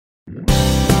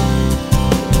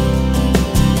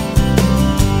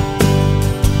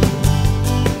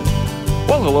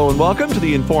Hello and welcome to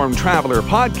the Informed Traveler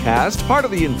podcast, part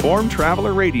of the Informed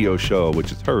Traveler radio show,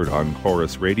 which is heard on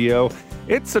Chorus Radio.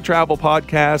 It's a travel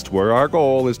podcast where our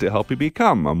goal is to help you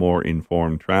become a more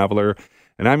informed traveler.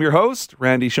 And I'm your host,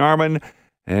 Randy Sharman.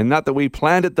 And not that we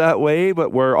planned it that way,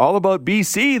 but we're all about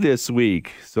BC this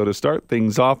week. So to start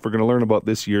things off, we're going to learn about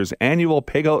this year's annual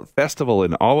Pig Out Festival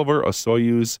in Oliver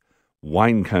Osoyoos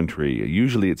wine country.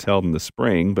 Usually it's held in the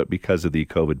spring, but because of the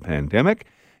COVID pandemic,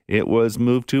 it was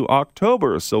moved to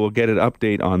October. So we'll get an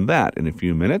update on that in a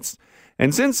few minutes.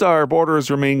 And since our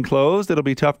borders remain closed, it'll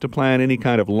be tough to plan any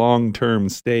kind of long-term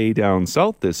stay down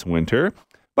south this winter.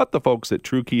 But the folks at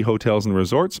True Key Hotels and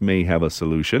Resorts may have a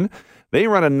solution. They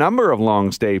run a number of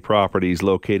long-stay properties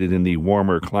located in the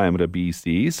warmer climate of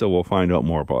BC, so we'll find out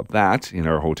more about that in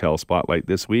our hotel spotlight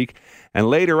this week. And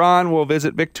later on, we'll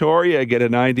visit Victoria, get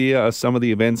an idea of some of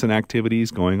the events and activities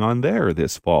going on there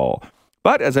this fall.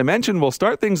 But as I mentioned, we'll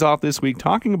start things off this week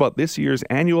talking about this year's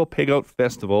annual Pig Out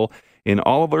Festival in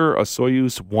Oliver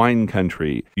Osoyoos wine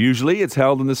country. Usually it's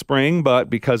held in the spring,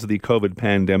 but because of the COVID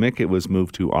pandemic, it was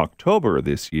moved to October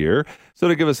this year. So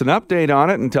to give us an update on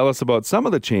it and tell us about some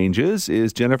of the changes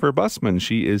is Jennifer Bussman.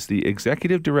 She is the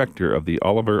Executive Director of the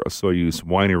Oliver Osoyoos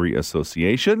Winery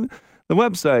Association. The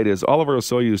website is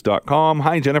oliverosoyoos.com.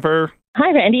 Hi, Jennifer.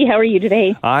 Hi, Randy. How are you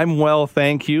today? I'm well,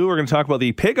 thank you. We're going to talk about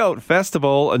the Pig Out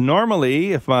Festival.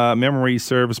 Normally, if memory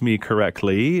serves me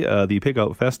correctly, the Pig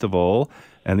Out Festival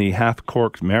and the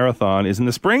Half-Corked Marathon is in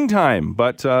the springtime,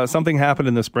 but something happened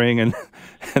in the spring and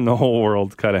the whole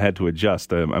world kind of had to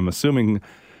adjust. I'm assuming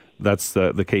that's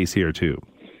the case here too.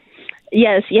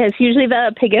 Yes. Usually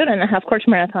the Pig Out and the Half-Corked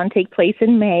Marathon take place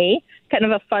in May. Kind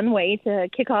of a fun way to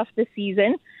kick off the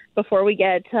season before we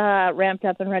get ramped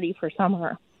up and ready for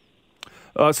summer.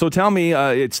 So tell me,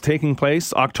 it's taking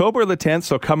place October the 10th,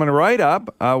 so coming right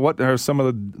up. What are some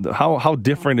of the, how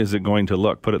different is it going to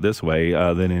look, put it this way,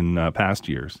 than in past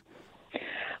years?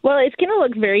 Well, it's going to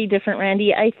look very different,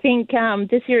 Randy. I think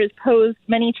this year has posed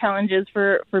many challenges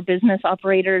for business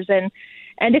operators, and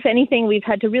if anything, we've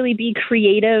had to really be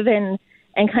creative and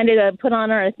kind of put on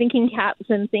our thinking caps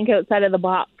and think outside of the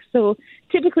box. So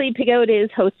typically, Pig Out is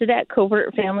hosted at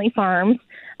Covert Family Farms.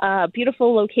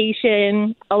 Beautiful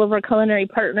location. All of our culinary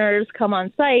partners come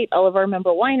on site. All of our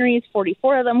member wineries,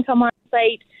 44 of them come on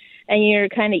site. And you're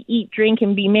kind of eat, drink,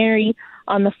 and be merry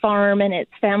on the farm. And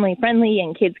it's family friendly,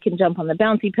 and kids can jump on the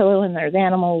bouncy pillow, and there's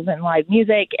animals and live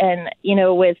music. And, you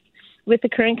know, with the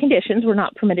current conditions, we're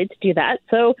not permitted to do that.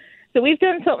 So we've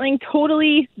done something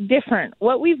totally different.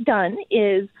 What we've done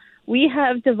is we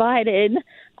have divided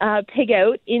Pig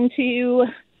Out into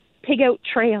Pig Out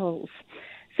trails.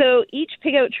 So each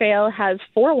Pig Out trail has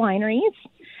 4 wineries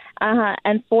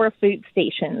and 4 food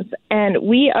stations. And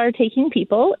we are taking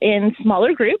people in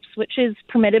smaller groups, which is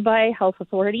permitted by health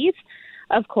authorities,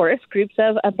 of course, groups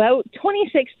of about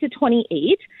 26 to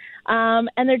 28.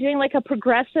 And they're doing like a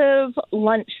progressive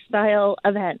lunch-style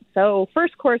event. So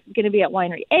first course is going to be at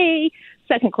Winery A.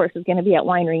 Second course is going to be at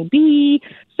Winery B.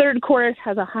 Third course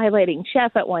has a highlighting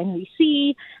chef at Winery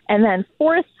C. And then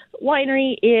fourth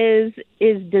winery is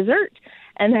dessert.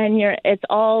 And then it's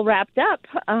all wrapped up.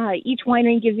 Each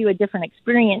winery gives you a different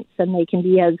experience, and they can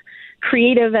be as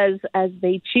creative as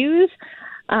they choose.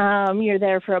 You're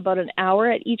there for about an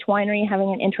hour at each winery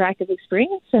having an interactive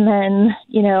experience. And then,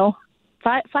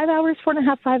 5 hours,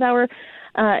 4.5, 5 hour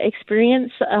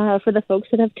experience for the folks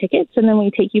that have tickets. And then we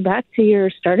take you back to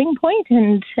your starting point,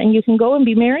 and you can go and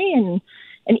be merry and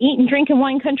eat and drink in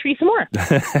wine country some more.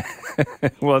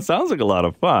 Well, it sounds like a lot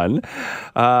of fun.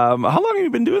 How long have you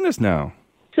been doing this now?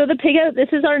 So the Pig Out, this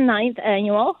is our 9th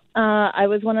annual. I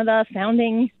was one of the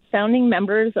founding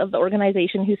members of the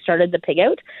organization who started the Pig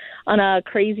Out on a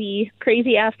crazy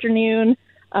afternoon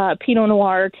Pinot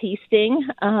Noir tasting.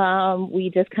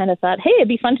 We just kind of thought, hey, it'd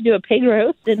be fun to do a pig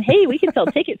roast, and hey, we can sell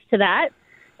tickets to that.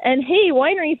 And hey,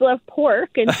 wineries love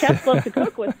pork, and chefs love to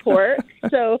cook with pork.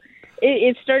 So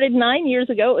it started 9 years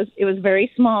ago. It was very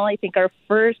small. I think our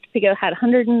first Pig Out had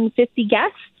 150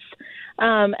 guests.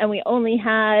 And we only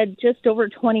had just over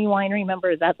 20 winery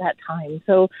members at that time.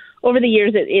 So over the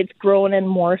years, it's grown and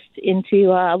morphed into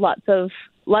lots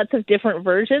of different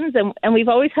versions. And we've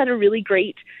always had a really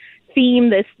great theme.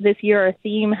 This year, our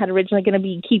theme had originally going to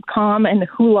be Keep Calm and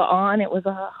Hula On. It was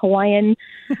a Hawaiian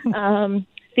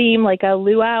theme, like a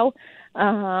luau.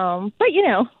 But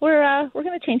we're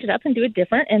going to change it up and do it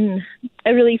different. And I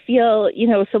really feel,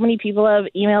 so many people have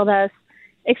emailed us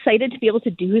excited to be able to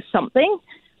do something.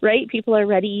 Right? People are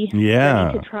ready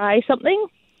to try something.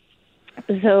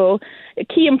 So a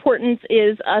key importance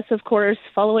is us, of course,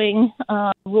 following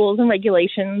rules and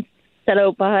regulations set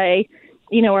out by,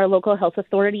 our local health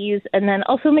authorities, and then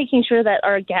also making sure that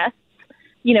our guests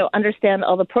understand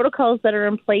all the protocols that are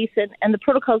in place and the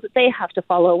protocols that they have to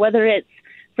follow, whether it's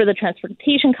for the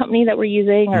transportation company that we're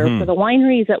using or for the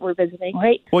wineries that we're visiting,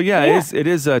 right? Well, it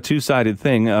is a two-sided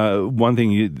thing. One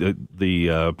thing,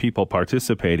 the people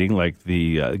participating, like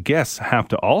the guests, have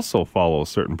to also follow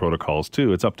certain protocols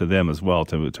too. It's up to them as well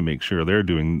to make sure they're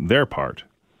doing their part.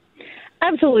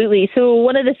 Absolutely. So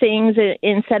one of the things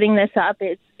in setting this up,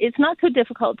 it's not so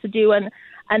difficult to do an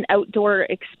outdoor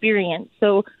experience.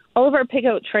 So all of our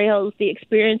pick-out trails, the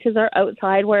experiences are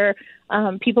outside where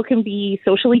people can be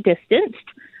socially distanced.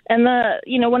 And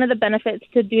one of the benefits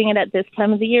to doing it at this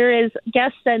time of the year is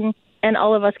guests and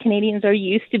all of us Canadians are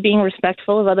used to being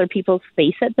respectful of other people's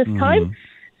space at this time.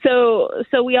 So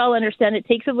we all understand it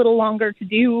takes a little longer to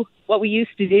do what we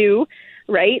used to do,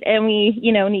 right? And we,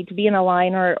 need to be in a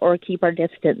line or keep our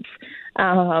distance.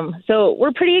 So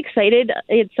we're pretty excited.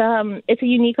 It's a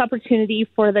unique opportunity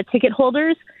for the ticket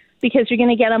holders because you're going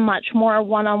to get a much more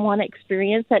one-on-one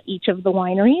experience at each of the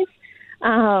wineries.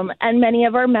 And many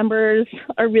of our members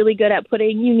are really good at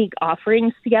putting unique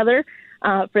offerings together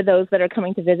for those that are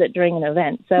coming to visit during an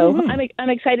event. So I'm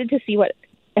excited to see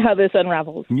how this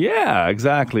unravels. Yeah,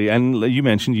 exactly. And you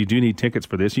mentioned you do need tickets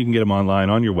for this. You can get them online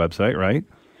on your website, right?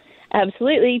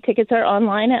 Absolutely. Tickets are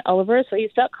online at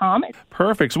oliverosoyuz.com.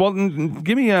 Perfect. Well,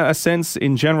 give me a sense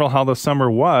in general how the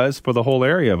summer was for the whole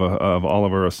area of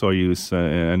Oliver Osoyoos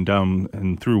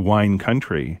and through wine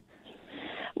country.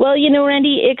 Well,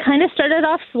 Randy, it kind of started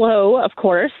off slow, of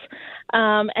course,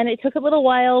 and it took a little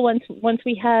while once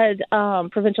we had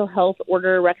provincial health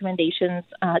order recommendations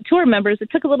to our members. It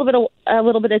took a little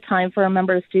bit of time for our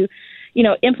members to,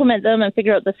 implement them and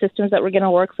figure out the systems that were going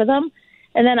to work for them.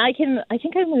 And then I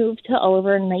think I moved to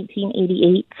Oliver in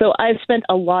 1988, so I've spent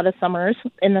a lot of summers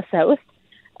in the south.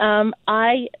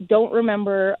 I don't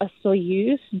remember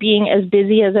Osoyoos being as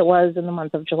busy as it was in the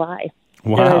month of July.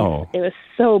 Wow, it was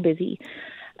so busy.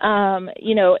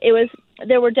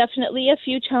 There were definitely a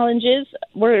few challenges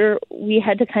where we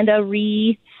had to kind of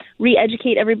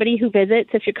re-educate everybody who visits.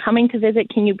 If you're coming to visit,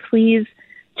 can you please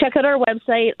check out our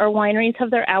website? Our wineries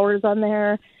have their hours on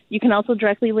there. You can also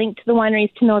directly link to the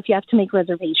wineries to know if you have to make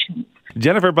reservations.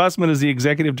 Jennifer Bussman is the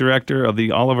Executive Director of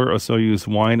the Oliver Osoyoos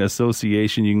Wine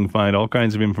Association. You can find all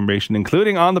kinds of information,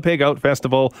 including on the Pig Out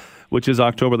Festival, which is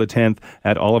October the 10th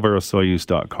at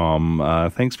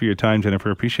oliverosoyoos.com. Thanks for your time,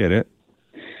 Jennifer. Appreciate it.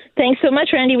 Thanks so much,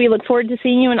 Randy. We look forward to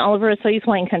seeing you in Oliver Osoyoos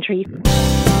wine country.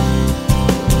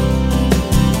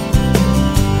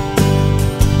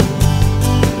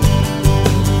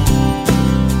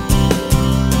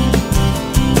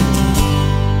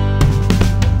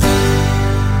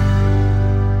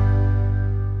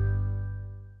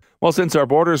 Well, since our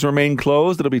borders remain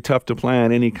closed, it'll be tough to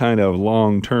plan any kind of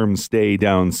long-term stay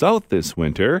down south this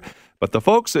winter. But the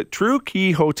folks at True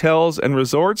Key Hotels and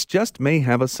Resorts just may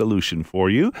have a solution for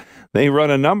you. They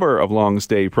run a number of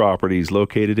long-stay properties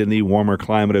located in the warmer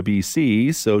climate of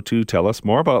BC. So to tell us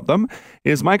more about them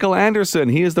is Michael Anderson.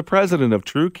 He is the president of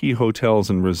True Key Hotels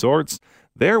and Resorts.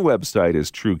 Their website is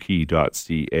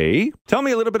truekey.ca. Tell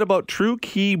me a little bit about True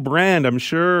Key brand. I'm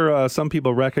sure some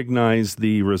people recognize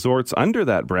the resorts under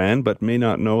that brand, but may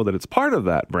not know that it's part of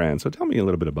that brand. So tell me a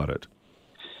little bit about it.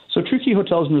 So True Key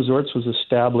Hotels and Resorts was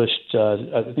established,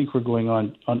 I think we're going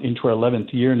on into our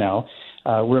 11th year now.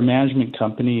 We're a management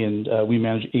company, and we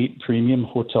manage 8 premium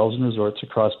hotels and resorts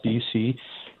across BC,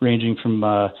 ranging from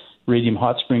Radium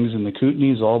Hot Springs in the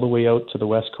Kootenays all the way out to the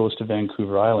west coast of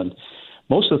Vancouver Island.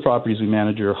 Most of the properties we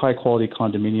manage are high-quality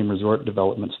condominium resort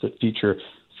developments that feature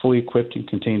fully equipped and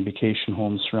contained vacation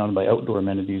homes surrounded by outdoor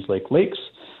amenities like lakes,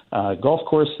 golf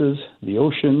courses, the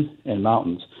ocean, and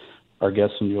mountains. Our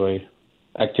guests enjoy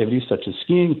activities such as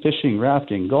skiing, fishing,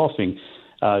 rafting, golfing.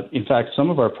 In fact, some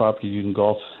of our properties you can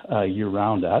golf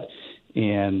year-round at.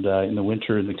 And in the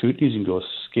winter in the Kootenays, you can go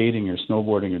skating or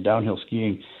snowboarding or downhill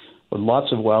skiing with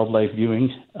lots of wildlife viewing.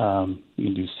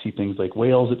 You can see things like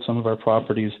whales at some of our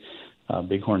properties,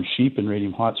 bighorn sheep in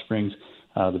Radium Hot Springs.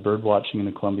 The bird watching in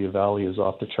the Columbia Valley is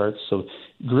off the charts. So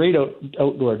great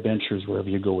outdoor adventures wherever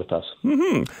you go with us.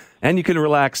 Mm-hmm. And you can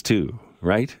relax too,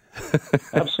 right?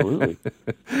 Absolutely.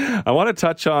 I want to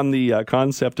touch on the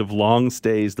concept of long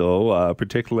stays, though,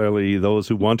 particularly those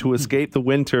who want to escape the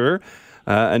winter.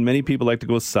 And many people like to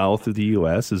go south of the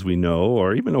U.S., as we know,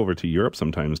 or even over to Europe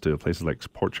sometimes, to places like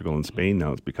Portugal and Spain.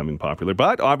 Now it's becoming popular.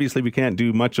 But obviously we can't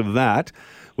do much of that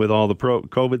with all the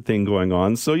COVID thing going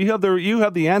on. So you have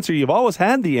the answer. You've always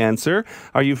had the answer.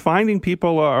 Are you finding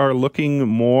people are looking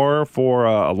more for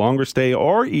a longer stay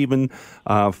or even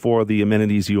for the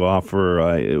amenities you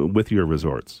offer with your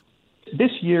resorts?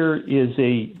 this year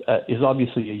is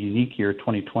obviously a unique year.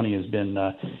 2020 has been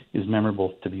is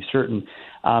memorable, to be certain,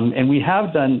 and we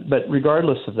have done. But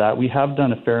regardless of that, we have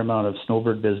done a fair amount of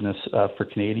snowbird business for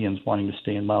Canadians wanting to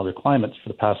stay in milder climates for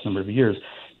the past number of years.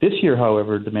 This year,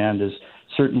 however, demand is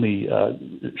certainly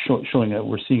showing that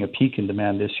we're seeing a peak in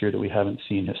demand this year that we haven't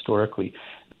seen historically.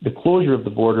 The closure of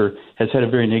the border has had a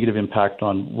very negative impact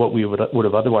on what we would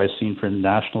have otherwise seen for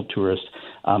international tourists.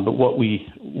 But what we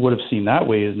would have seen that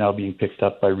way is now being picked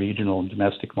up by regional and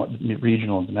domestic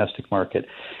market.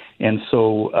 And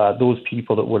so those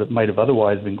people that might have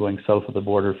otherwise been going south of the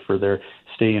border for their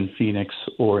stay in Phoenix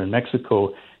or in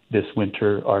Mexico this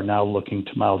winter are now looking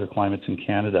to milder climates in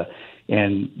Canada.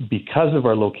 And because of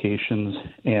our locations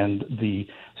and the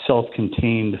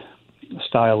self-contained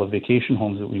style of vacation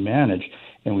homes that we manage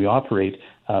and we operate,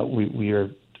 we are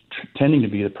tending to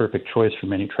be the perfect choice for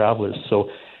many travelers. So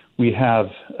we have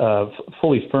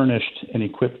fully furnished and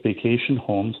equipped vacation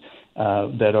homes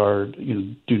that are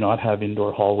do not have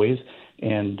indoor hallways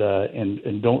and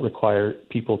don't require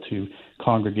people to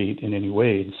congregate in any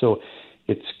way. And so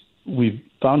we've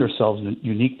found ourselves in a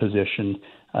unique position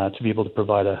to be able to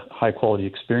provide a high quality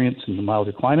experience in the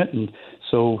milder climate, and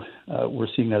so we're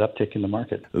seeing that uptick in the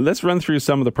market. Let's run through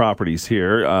some of the properties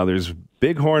here. There's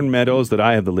Bighorn Meadows that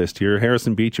I have the list here.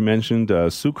 Harrison Beach you mentioned,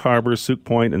 Sooke Harbor, Sooke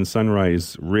Point, and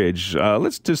Sunrise Ridge.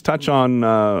 Let's just touch on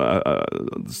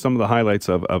some of the highlights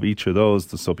of each of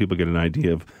those so people get an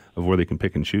idea of where they can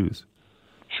pick and choose.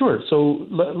 Sure. So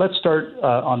let's start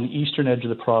on the eastern edge of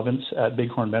the province at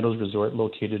Bighorn Meadows Resort,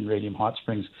 located in Radium Hot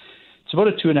Springs. It's about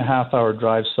a 2.5-hour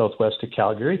drive southwest of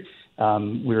Calgary.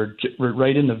 We're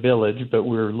right in the village, but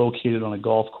we're located on a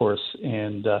golf course,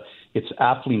 and it's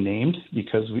aptly named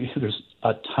because there's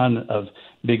a ton of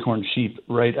bighorn sheep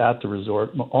right at the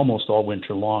resort almost all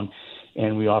winter long,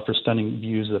 and we offer stunning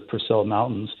views of the Purcell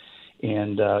Mountains,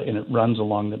 and it runs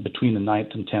along between the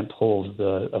 9th and 10th holes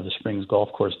of the Springs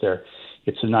golf course there.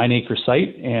 It's a 9-acre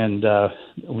site, and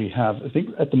we have, I think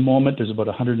at the moment, there's about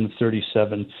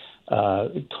 137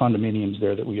 condominiums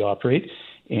there that we operate,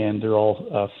 and they're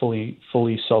all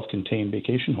fully self-contained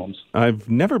vacation homes. I've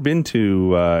never been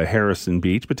to Harrison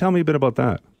Beach, but tell me a bit about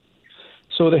that.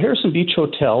 So the Harrison Beach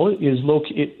Hotel is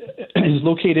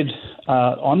located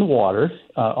on the water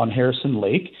on Harrison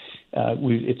Lake.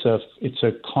 It's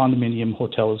a condominium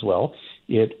hotel as well.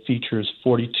 It features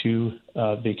 42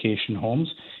 vacation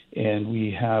homes, and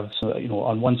we have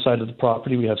on one side of the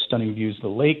property we have stunning views of the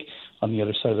lake. On the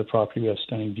other side of the property we have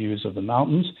stunning views of the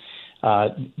mountains.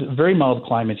 Very mild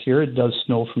climate here. It does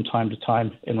snow from time to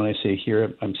time, and when I say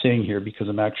here, I'm saying here because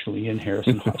I'm actually in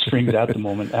Harrison Hot Springs at the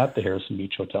moment at the Harrison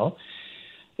Beach Hotel.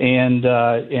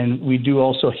 And we do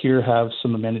also here have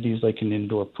some amenities like an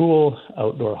indoor pool,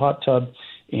 outdoor hot tub,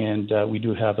 and we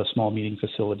do have a small meeting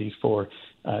facility for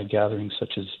gatherings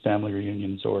such as family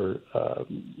reunions or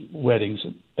weddings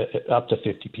up to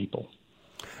 50 people.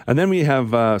 And then we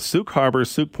have Sooke Harbor,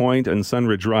 Sooke Point, and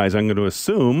Sunridge Rise. I'm going to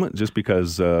assume, just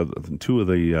because two of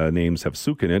the names have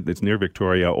Sooke in it, it's near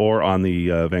Victoria or on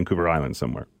the Vancouver Island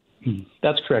somewhere.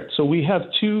 That's correct. So we have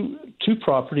two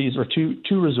properties or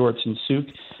two resorts in Sooke.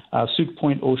 Sooke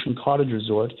Point Ocean Cottage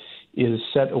Resort is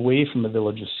set away from the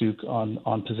village of Sooke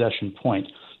on Possession Point.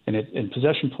 And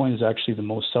Possession Point is actually the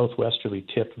most southwesterly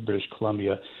tip of British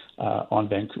Columbia on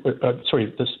Vancouver.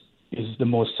 This is the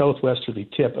most southwesterly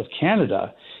tip of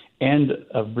Canada and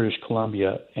of British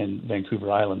Columbia and Vancouver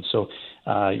Island. So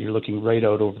you're looking right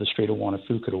out over the Strait of Juan de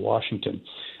Fuca to Washington.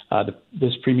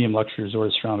 This premium luxury resort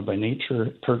is surrounded by nature,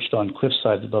 perched on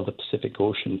cliffsides above the Pacific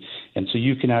Ocean. And so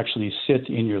you can actually sit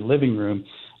in your living room,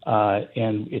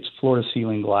 and it's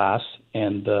floor-to-ceiling glass,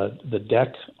 and the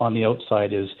deck on the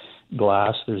outside is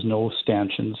glass. There's no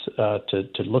stanchions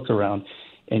to look around,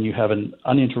 and you have an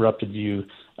uninterrupted view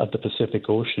of the Pacific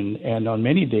Ocean. And on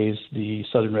many days, the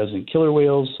southern resident killer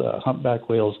whales, humpback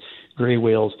whales, gray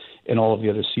whales, and all of the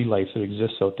other sea life that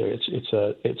exists out there.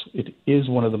 It is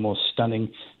one of the most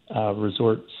stunning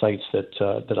resort sites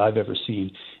that I've ever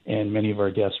seen, and many of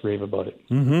our guests rave about it.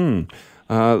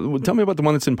 Mm-hmm. Tell me about the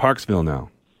one that's in Parksville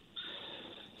now.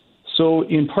 So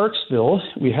in Parksville,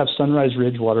 we have Sunrise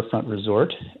Ridge Waterfront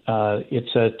Resort.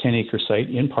 It's a 10-acre site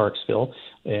in Parksville,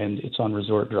 and it's on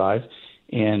Resort Drive.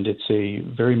 And it's a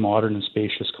very modern and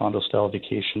spacious condo-style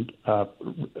vacation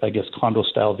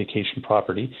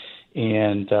property.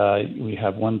 And we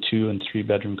have 1, 2, and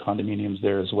 3-bedroom condominiums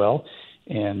there as well.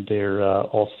 And they're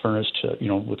all furnished,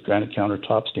 with granite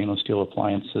countertops, stainless steel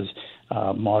appliances,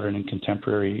 modern and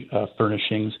contemporary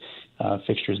furnishings,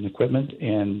 fixtures and equipment,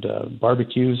 and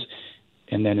barbecues.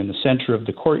 And then in the center of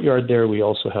the courtyard there, we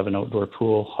also have an outdoor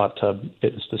pool, hot tub,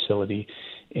 fitness facility,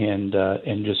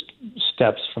 and just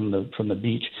steps from the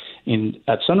beach.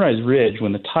 At Sunrise Ridge,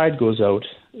 when the tide goes out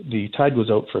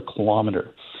for a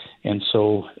kilometer. And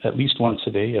so at least once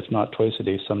a day, if not twice a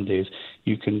day, some days,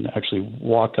 you can actually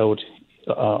walk out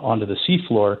onto the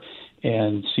seafloor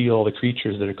and see all the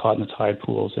creatures that are caught in the tide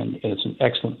pools. And it's an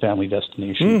excellent family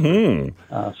destination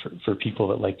for people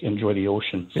that enjoy the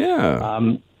ocean. Yeah.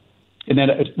 And then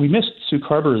we missed Souk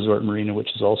Harbor Resort Marina, which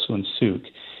is also in Souk.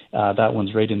 That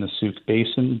one's right in the Souk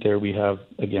Basin. There we have,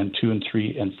 again, 2 and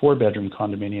 3 and 4 bedroom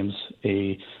condominiums,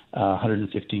 a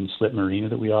 115 slip marina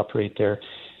that we operate there.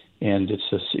 And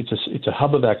it's a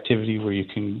hub of activity where you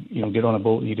can get on a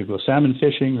boat and either go salmon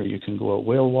fishing or you can go out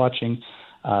whale watching.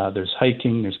 There's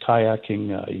hiking, there's kayaking,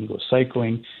 you can go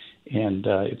cycling, and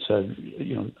it's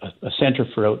a center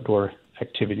for outdoor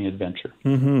activity and adventure.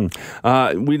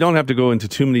 We don't have to go into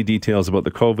too many details about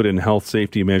the COVID and health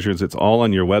safety measures. It's all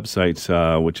on your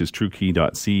website, which is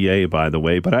truekey.ca, by the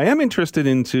way. But I am interested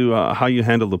into how you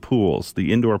handle the pools,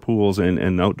 the indoor pools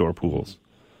and outdoor pools.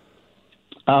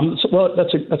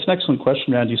 That's an excellent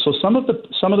question, Randy. So some of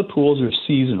the pools are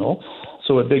seasonal.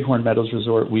 So at Bighorn Meadows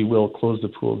Resort, we will close the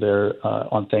pool there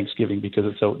on Thanksgiving because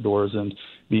it's outdoors, and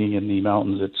being in the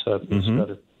mountains, it's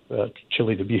rather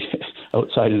chilly to be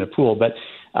outside in a pool. But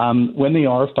when they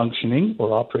are functioning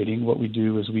or operating, what we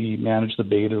do is we manage the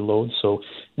bather load. So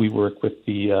we work with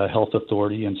the Health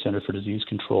Authority and Center for Disease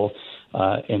Control,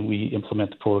 and we implement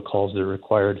the protocols that are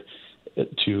required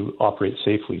to operate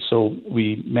safely. So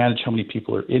we manage how many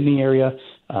people are in the area,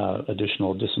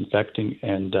 additional disinfecting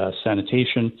and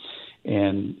sanitation,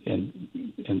 and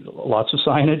lots of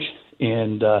signage,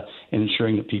 and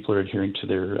ensuring that people are adhering to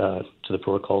the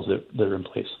protocols that are in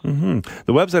place.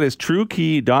 The website is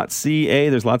truekey.ca.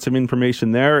 There's lots of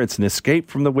information there. It's an escape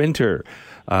from the winter.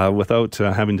 Without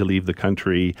having to leave the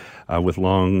country with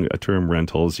long-term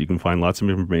rentals. You can find lots of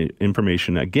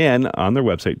information, again, on their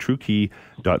website,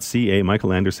 truekey.ca.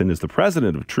 Michael Anderson is the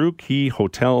president of True Key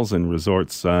Hotels and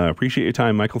Resorts. Appreciate your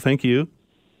time, Michael. Thank you.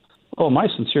 Oh, my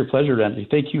sincere pleasure, Randy.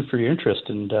 Thank you for your interest,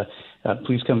 and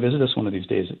please come visit us one of these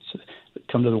days.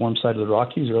 Come to the warm side of the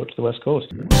Rockies or out to the West Coast.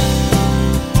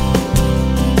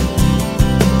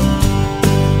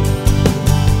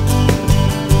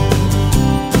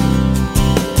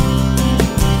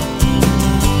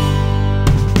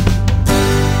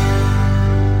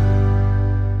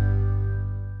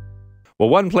 Well,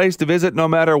 one place to visit no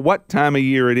matter what time of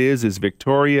year it is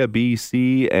Victoria,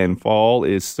 BC, and fall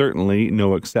is certainly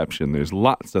no exception. There's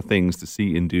lots of things to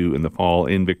see and do in the fall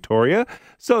in Victoria.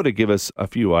 So to give us a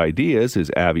few ideas is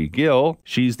Abby Gill.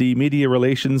 She's the Media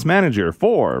Relations Manager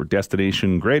for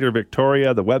Destination Greater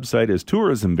Victoria. The website is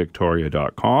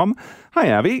tourismvictoria.com. Hi,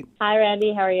 Abby. Hi,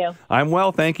 Randy. How are you? I'm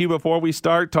well, thank you. Before we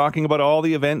start talking about all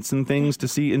the events and things to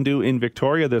see and do in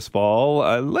Victoria this fall,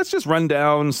 let's just run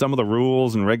down some of the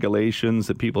rules and regulations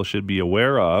that people should be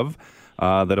aware of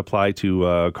that apply to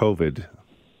COVID.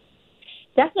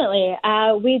 Definitely.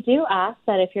 We do ask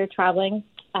that if you're traveling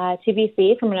to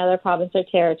BC from another province or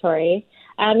territory,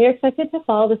 you're expected to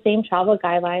follow the same travel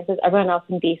guidelines as everyone else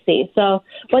in BC. So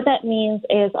what that means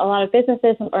is a lot of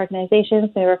businesses and organizations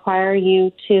may require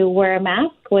you to wear a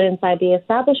mask when inside the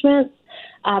establishments,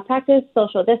 practice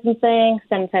social distancing,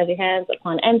 sanitize your hands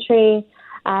upon entry,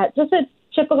 just a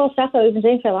typical stuff that we've been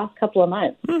doing for the last couple of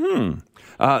months.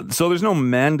 So there's no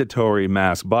mandatory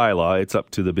mask bylaw. It's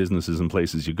up to the businesses and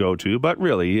places you go to. But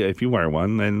really, if you wear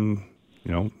one, then,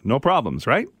 no problems,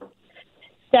 right?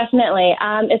 Definitely.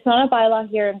 It's not a bylaw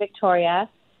here in Victoria.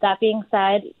 That being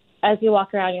said, as you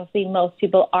walk around, you'll see most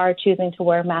people are choosing to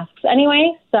wear masks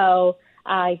anyway. So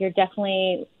you're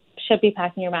definitely should be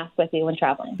packing your mask with you when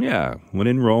traveling. Yeah. When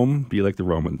in Rome, be like the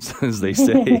Romans, as they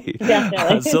say.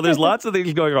 Definitely. So there's lots of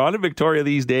things going on in Victoria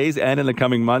these days and in the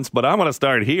coming months. But I want to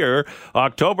start here.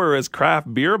 October is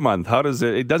Craft Beer Month. How does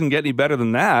it doesn't get any better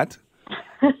than that.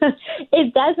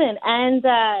 It doesn't. And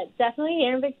definitely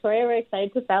here in Victoria, we're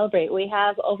excited to celebrate. We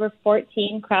have over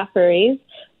 14 craft breweries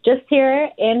just here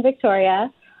in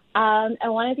Victoria. And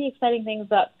one of the exciting things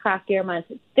about Craft Beer Month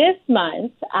this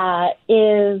month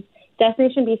is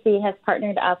Destination BC has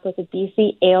partnered up with the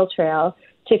BC Ale Trail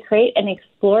to create an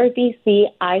Explore BC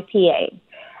IPA.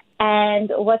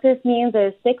 And what this means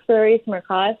is 6 breweries from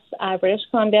across British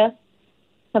Columbia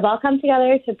have all come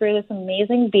together to brew this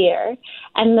amazing beer.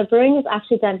 And the brewing is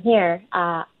actually done here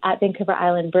at Vancouver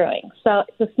Island Brewing. So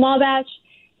it's a small batch.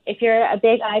 If you're a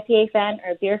big IPA fan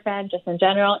or a beer fan, just in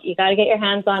general, you got to get your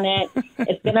hands on it.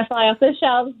 It's going to fly off the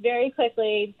shelves very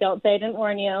quickly. Don't say I didn't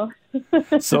warn you.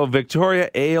 So Victoria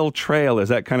Ale Trail, is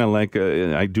that kind of like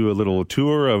I do a little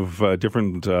tour of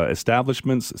different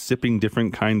establishments sipping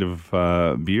different kind of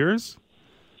beers?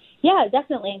 Yeah,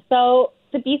 definitely. So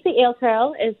the BC Ale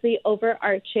Trail is the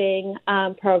overarching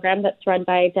program that's run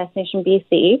by Destination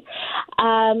BC.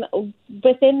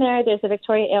 Within there's a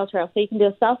Victoria Ale Trail, so you can do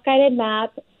a self-guided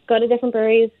map, go to different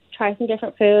breweries, try some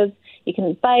different foods. You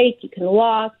can bike, you can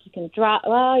walk, you can drive.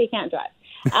 Well, you can't drive.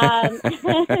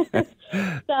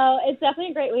 So it's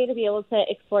definitely a great way to be able to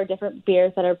explore different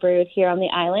beers that are brewed here on the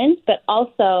island, but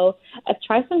also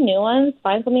try some new ones,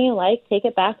 find something you like, take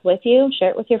it back with you, share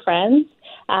it with your friends.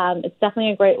 It's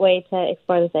definitely a great way to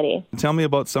explore the city. Tell me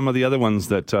about some of the other ones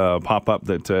that pop up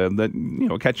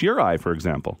that catch your eye, for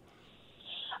example.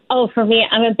 Oh, for me,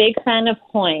 I'm a big fan of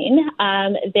Hoyne.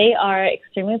 They are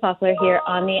extremely popular here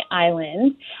on the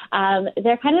island.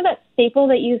 They're kind of that staple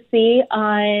that you see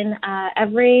on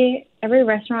every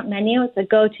restaurant menu. It's a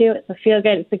go-to. It's a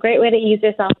feel-good. It's a great way to ease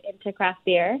yourself into craft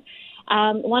beer.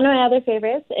 One of my other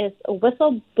favorites is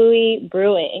Whistle Buoy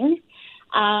Brewing.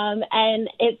 And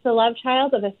it's the love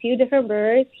child of a few different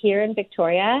brewers here in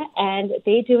Victoria, and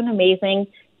they do an amazing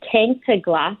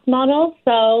tank-to-glass model.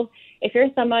 So if you're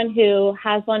someone who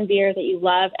has one beer that you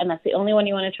love and that's the only one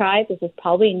you want to try, this is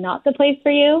probably not the place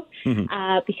for you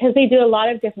because they do a lot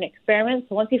of different experiments.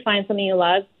 So once you find something you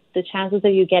love, the chances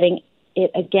of you getting it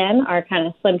again are kind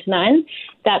of slim to none.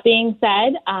 That being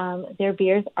said, their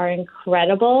beers are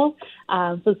incredible.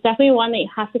 So it's definitely one that you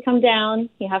have to come down.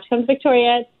 You have to come to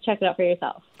Victoria, check it out for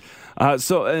yourself.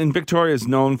 And Victoria is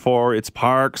known for its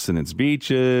parks and its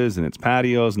beaches and its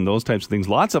patios and those types of things.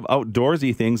 Lots of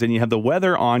outdoorsy things, and you have the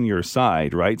weather on your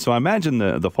side, right? So I imagine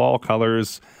the fall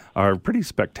colors are pretty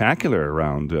spectacular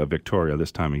around Victoria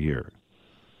this time of year.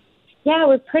 Yeah,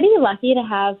 we're pretty lucky to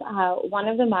have one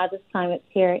of the mildest climates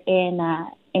here in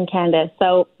Canada.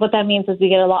 So what that means is we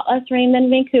get a lot less rain than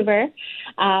Vancouver.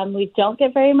 We don't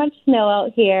get very much snow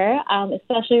out here,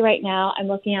 especially right now. I'm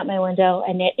looking out my window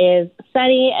and it is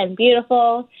sunny and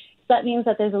beautiful. So that means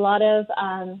that there's a lot of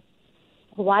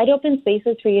wide open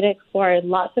spaces for you to explore,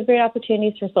 lots of great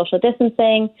opportunities for social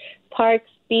distancing, parks,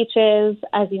 beaches,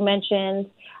 as you mentioned,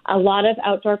 a lot of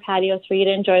outdoor patios for you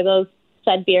to enjoy those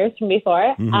said beers from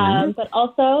before, but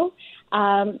also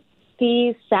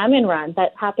the Salmon Run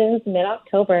that happens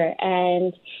mid-October.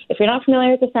 And if you're not familiar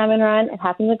with the Salmon Run, it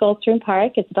happens at Goldstream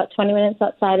Park. It's about 20 minutes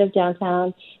outside of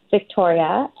downtown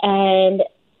Victoria, and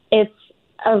it's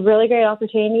a really great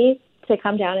opportunity to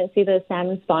come down and see the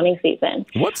salmon spawning season.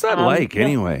 What's that like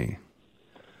anyway?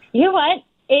 You know what?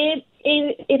 It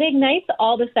ignites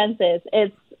all the senses.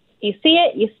 You see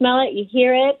it, you smell it, you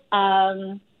hear it,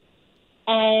 and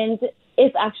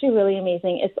it's actually really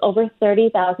amazing. It's over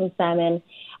 30,000 salmon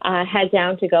head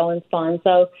down to go and spawn.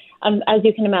 So as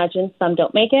you can imagine, some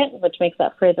don't make it, which makes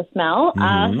up for the smell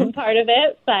part of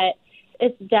it. But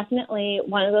it's definitely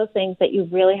one of those things that you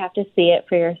really have to see it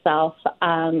for yourself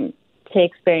to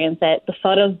experience it. The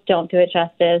photos don't do it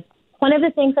justice. One of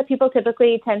the things that people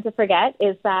typically tend to forget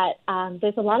is that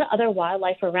there's a lot of other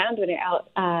wildlife around when you're out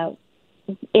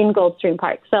in Goldstream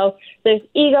Park. So there's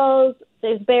eagles,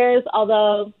 there's bears,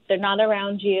 although they're not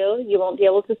around you. You won't be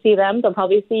able to see them. They'll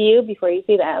probably see you before you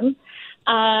see them.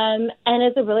 And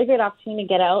it's a really great opportunity to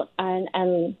get out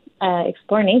and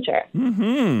explore nature.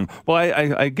 Well,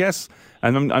 I guess,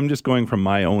 and I'm just going from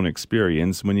my own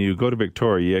experience, when you go to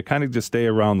Victoria, you kind of just stay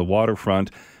around the waterfront,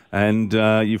 and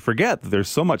you forget that there's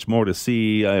so much more to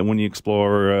see when you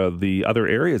explore the other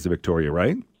areas of Victoria,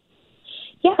 right?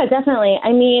 Yeah, definitely.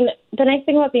 I mean, the nice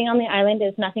thing about being on the island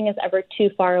is nothing is ever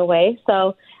too far away.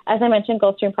 So, as I mentioned,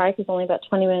 Goldstream Park is only about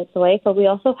 20 minutes away, but we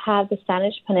also have the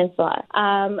Saanich Peninsula.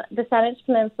 The Saanich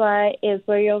Peninsula is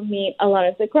where you'll meet a lot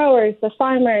of the growers, the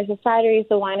farmers, the cideries,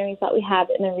 the wineries that we have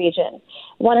in the region.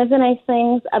 One of the nice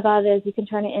things about it is you can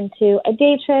turn it into a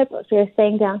day trip. If you're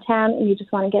staying downtown and you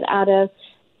just want to get out of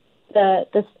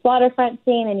the waterfront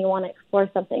scene and you want to explore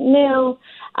something new,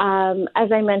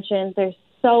 as I mentioned, there's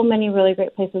so many really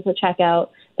great places to check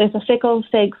out. There's a Fickle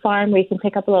Fig Farm where you can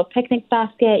pick up a little picnic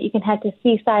basket. You can head to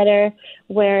Seasider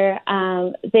where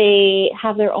they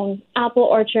have their own apple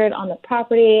orchard on the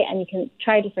property, and you can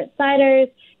try different ciders,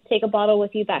 take a bottle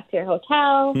with you back to your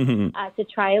hotel to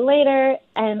try later,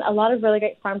 and a lot of really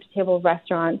great farm-to-table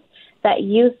restaurants that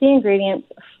use the ingredients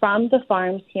from the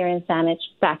farms here in Saanich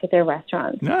back at their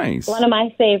restaurants. Nice. One of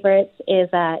my favorites is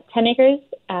 10 Acres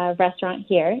restaurant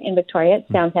here in Victoria.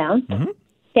 It's downtown.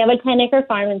 They have a 10-acre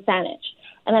farm in Saanich,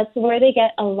 and that's where they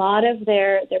get a lot of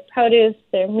their produce,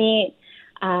 their meat,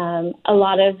 a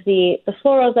lot of the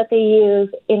florals that they use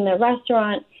in their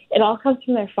restaurant. It all comes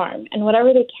from their farm, and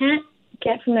whatever they can't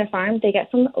get from their farm, they get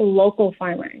from local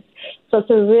farmers. So it's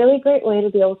a really great way to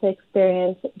be able to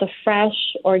experience the fresh,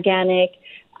 organic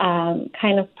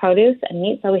kind of produce and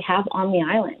meats that we have on the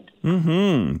island.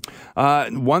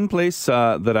 One place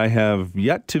that I have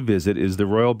yet to visit is the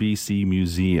Royal BC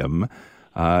Museum.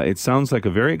 It sounds like a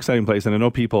very exciting place, and I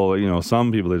know people,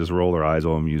 some people, they just roll their eyes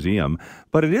on a museum,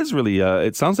 but it is really,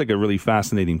 it sounds like a really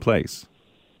fascinating place.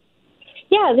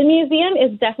 Yeah, the museum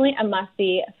is definitely a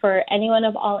must-see for anyone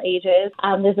of all ages.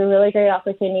 There's a really great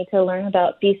opportunity to learn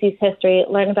about BC's history,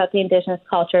 learn about the Indigenous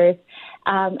cultures,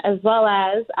 as well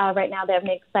as right now they have an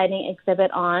exciting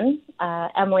exhibit on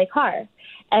Emily Carr.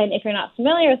 And if you're not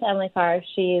familiar with Emily Carr,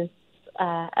 she's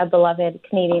a beloved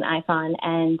Canadian icon,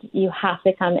 and you have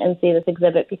to come and see this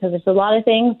exhibit because there's a lot of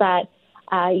things that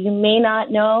you may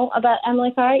not know about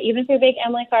Emily Carr. Even if you're a big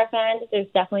Emily Carr fan, there's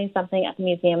definitely something at the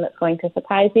museum that's going to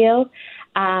surprise you.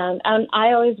 And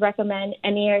I always recommend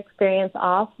ending your experience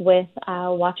off with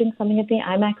watching something at the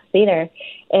IMAX theater.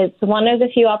 It's one of the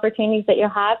few opportunities that you'll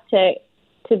have to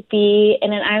be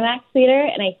in an IMAX theater,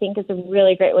 and I think it's a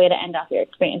really great way to end off your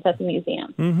experience at the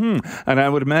museum. And I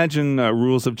would imagine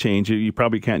rules have changed. You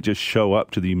probably can't just show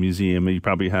up to the museum. You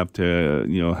probably have to,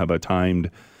 have a timed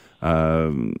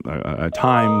a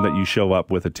time that you show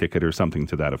up with a ticket or something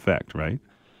to that effect, right?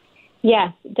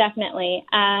 Yes, definitely.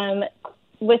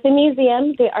 With the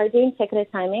museum, they are doing ticketed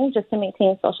timing just to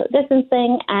maintain social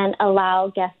distancing and allow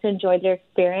guests to enjoy their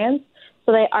experience.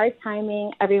 So they are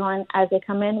timing everyone as they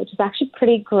come in, which is actually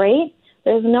pretty great.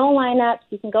 There's no lineups.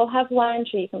 You can go have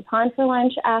lunch or you can pawn for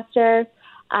lunch after.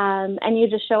 And you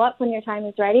just show up when your time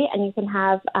is ready, and you can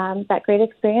have that great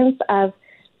experience of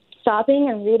stopping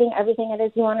and reading everything it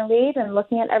is you want to read and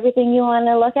looking at everything you want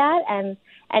to look at, and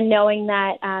knowing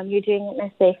that you're doing it in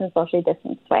a safe and socially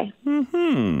distanced way.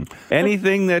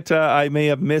 Anything that I may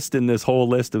have missed in this whole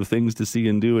list of things to see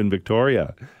and do in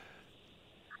Victoria?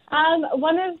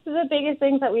 One of the biggest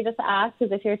things that we just ask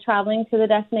is, if you're traveling to the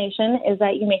destination, is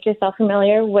that you make yourself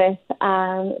familiar with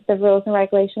the rules and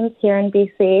regulations here in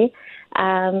BC,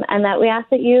 and that we ask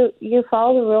that you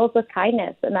follow the rules with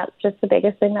kindness, and that's just the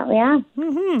biggest thing that we ask.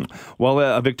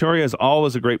 Well, Victoria is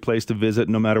always a great place to visit,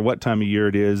 no matter what time of year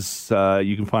it is.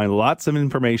 You can find lots of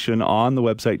information on the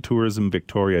website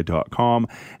tourismvictoria.com,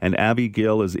 and Abby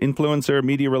Gill is influencer,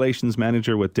 media relations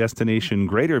manager with Destination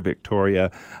Greater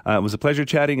Victoria. It was a pleasure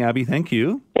chatting, Abby. Thank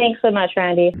you. Thanks so much,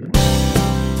 Randy.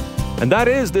 And that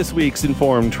is this week's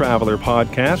Informed Traveler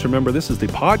podcast. Remember, this is the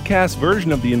podcast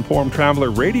version of the Informed Traveler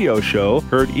radio show,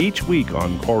 heard each week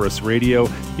on Chorus Radio.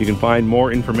 You can find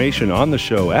more information on the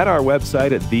show at our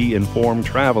website at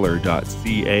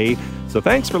theinformedtraveler.ca. So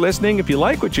thanks for listening. If you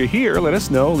like what you hear, let us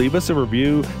know. Leave us a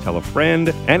review, tell a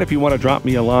friend. And if you want to drop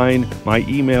me a line, my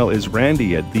email is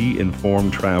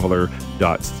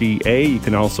randy@theinformedtraveler.ca. You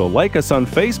can also like us on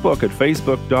Facebook at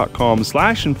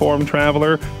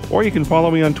facebook.com/informedtraveler, or you can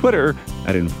follow me on Twitter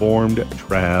at Informed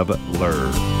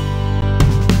Traveler.